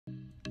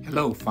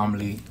Hello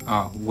family,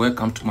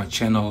 welcome to my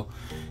channel.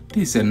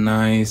 This is a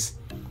nice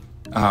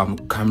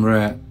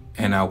camera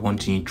and I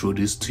want to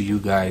introduce to you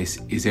guys.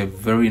 It's a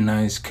very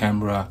nice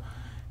camera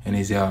and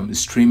it's a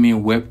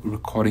streaming web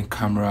recording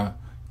camera.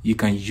 You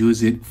can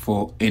use it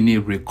for any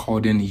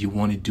recording you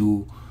want to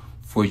do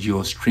for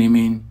your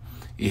streaming.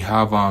 It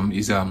have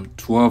is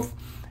 12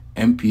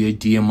 MP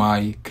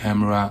HDMI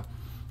camera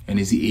and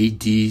it's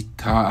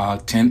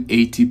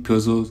HD1080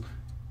 pixels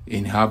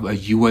and have a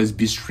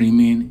USB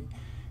streaming.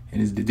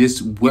 And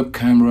this web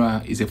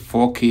camera is a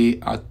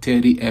 4K at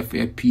 30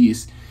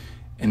 FPS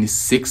and it's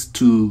 6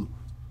 to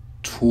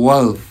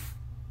 12.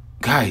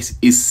 Guys,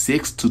 it's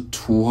 6 to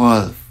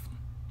 12.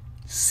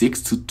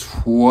 6 to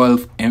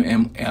 12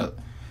 mml.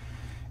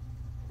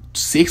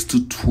 6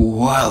 to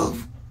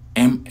 12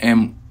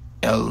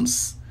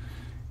 mmls.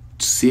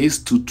 6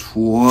 to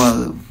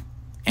 12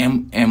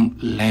 mm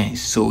length.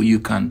 So you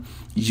can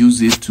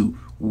use it to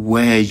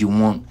where you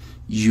want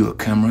your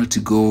camera to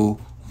go,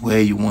 where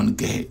you want to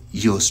get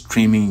your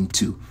streaming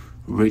to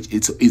reach.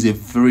 It's a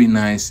very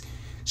nice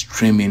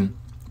streaming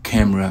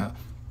camera.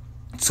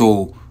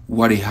 So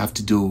what you have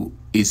to do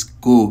is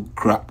go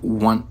grab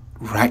one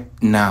right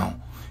now.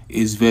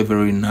 It's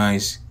very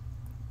nice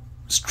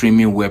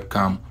streaming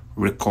webcam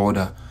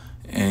recorder,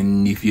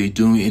 and if you're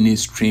doing any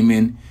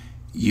streaming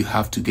you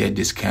have to get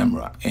this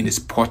camera, and it's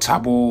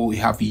portable.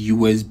 You have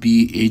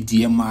USB,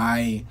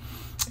 HDMI,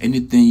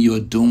 anything you're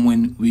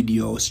doing with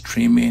your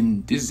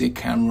streaming, this is a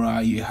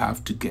camera you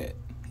have to get,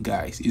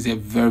 guys. It's a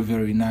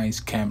very nice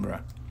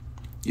camera.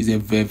 It's a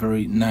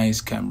very nice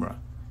camera.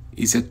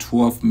 It's a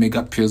 12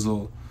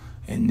 megapixel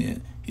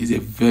and it's a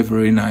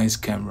very nice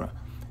camera.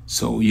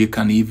 So you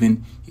can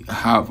even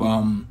have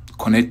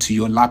connect to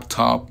your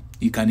laptop,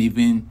 you can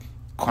even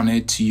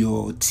connect to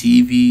your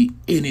TV,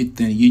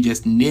 anything. You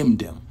just name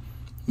them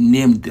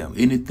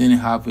anything. You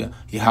have a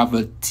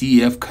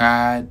TF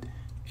card,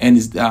 and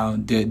it's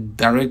the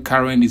direct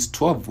current is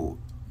 12 volt.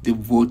 The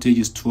voltage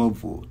is 12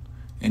 volt,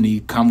 and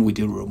it come with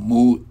a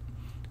remote.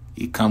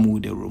 You can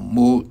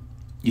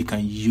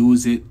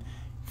use it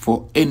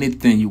for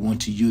anything you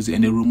want to use it,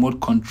 and the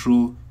remote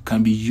control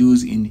can be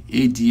used in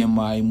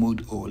HDMI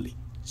mode only.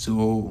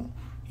 So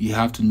you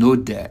have to know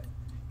that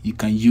you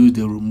can use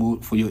the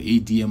remote for your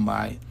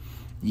HDMI.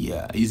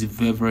 Yeah, it's a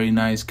very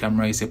nice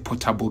camera. It's a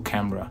portable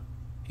camera.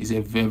 It's a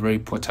very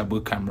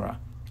portable camera.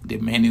 The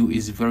menu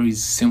is very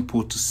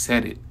simple to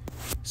set it.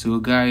 So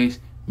guys,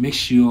 make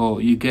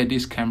sure you get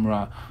this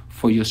camera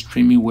for your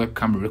streaming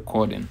webcam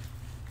recording.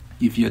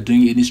 If you're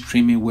doing any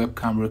streaming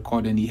webcam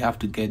recording, you have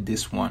to get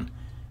this one.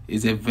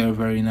 It's a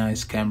very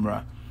nice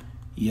camera.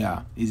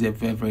 Yeah, it's a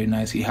very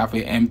nice. You have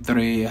a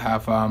M3, you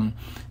have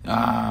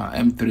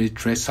M3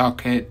 tray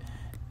socket,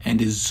 and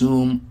the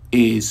zoom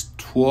is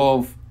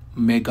 12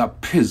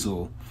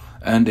 megapixel,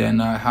 and then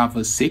I have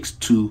a 6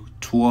 to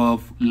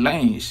 12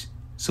 lens.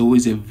 So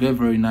it's a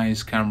very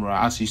nice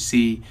camera. As you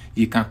see,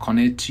 you can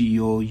connect to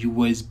your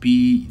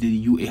USB.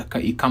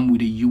 It comes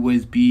with a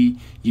USB.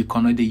 You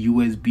connect the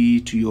USB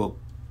to your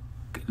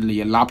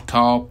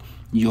laptop,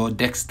 your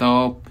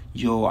desktop,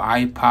 your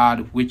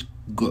iPad.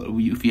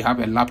 If you have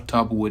a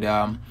laptop with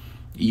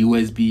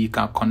USB, you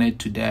can connect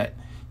to that.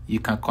 You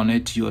can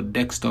connect to your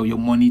desktop, your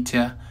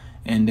monitor,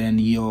 and then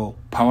your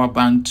power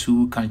bank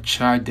too can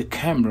charge the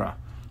camera.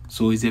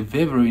 So it's a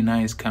very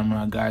nice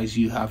camera, guys.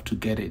 You have to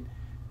get it.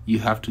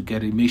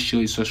 Make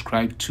sure you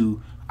subscribe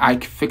to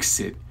Ike Fix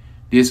It.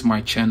 This is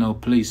my channel.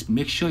 Please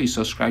make sure you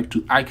subscribe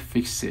to Ike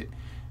Fix It.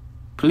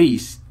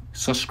 Please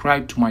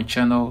subscribe to my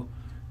channel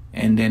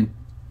and then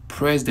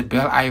press the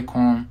bell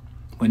icon.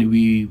 When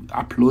we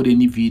upload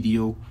any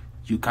video,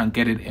 you can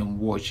get it and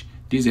watch.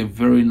 This is a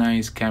very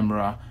nice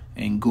camera,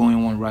 and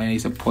going on right now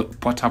is a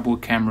portable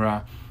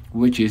camera,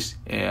 which is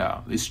a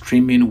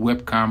streaming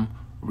webcam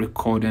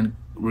recording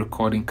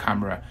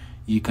camera.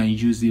 You can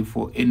use it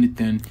for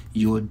anything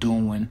you're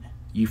doing.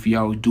 If you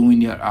are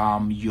doing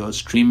your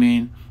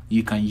streaming,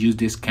 you can use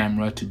this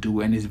camera to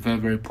do, and it's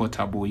very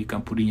portable. You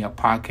can put it in your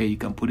pocket, you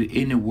can put it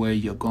anywhere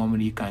you're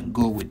going. You can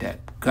go with that.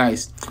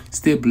 Guys,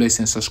 stay blessed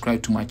and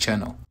subscribe to my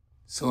channel.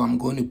 So I'm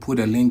going to put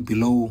a link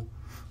below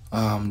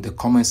the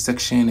comment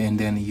section, and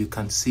then you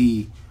can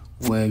see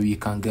where you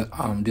can get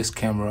this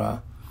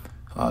camera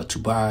to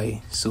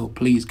buy. So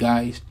please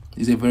guys,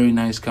 it's a very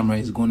nice camera.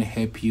 It's going to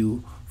help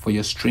you for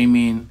your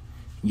streaming,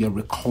 your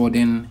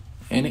recording,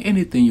 and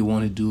anything you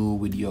want to do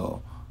with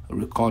your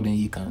recording.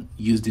 You can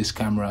use this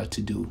camera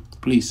to do.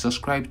 Please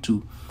subscribe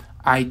to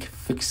Ike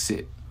Fix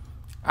It.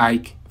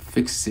 Ike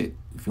Fix It.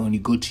 If you want to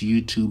go to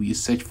YouTube, you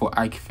search for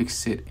Ike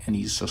Fix It and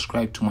you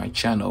subscribe to my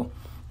channel.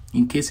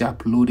 In case I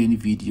upload any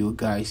video,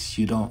 guys,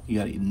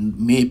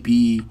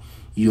 maybe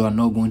you are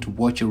not going to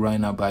watch it right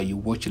now, but you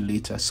watch it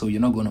later, so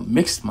you're not going to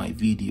miss my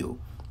video.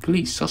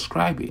 Please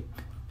subscribe it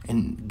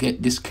and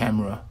get this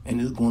camera, and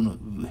it's going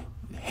to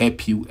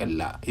help you a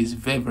lot. It's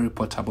very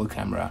portable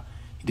camera.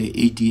 The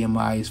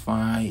HDMI is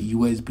fine,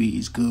 USB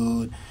is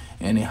good,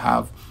 and it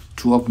have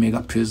 12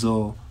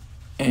 megapixel,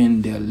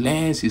 and the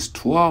lens is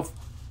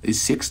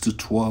 6 to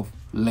 12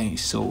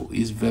 lens. So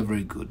it's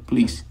very good.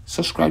 Please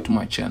subscribe to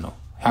my channel.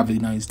 Have a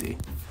nice day.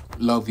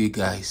 Love you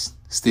guys.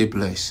 Stay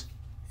blessed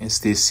and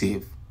stay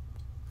safe.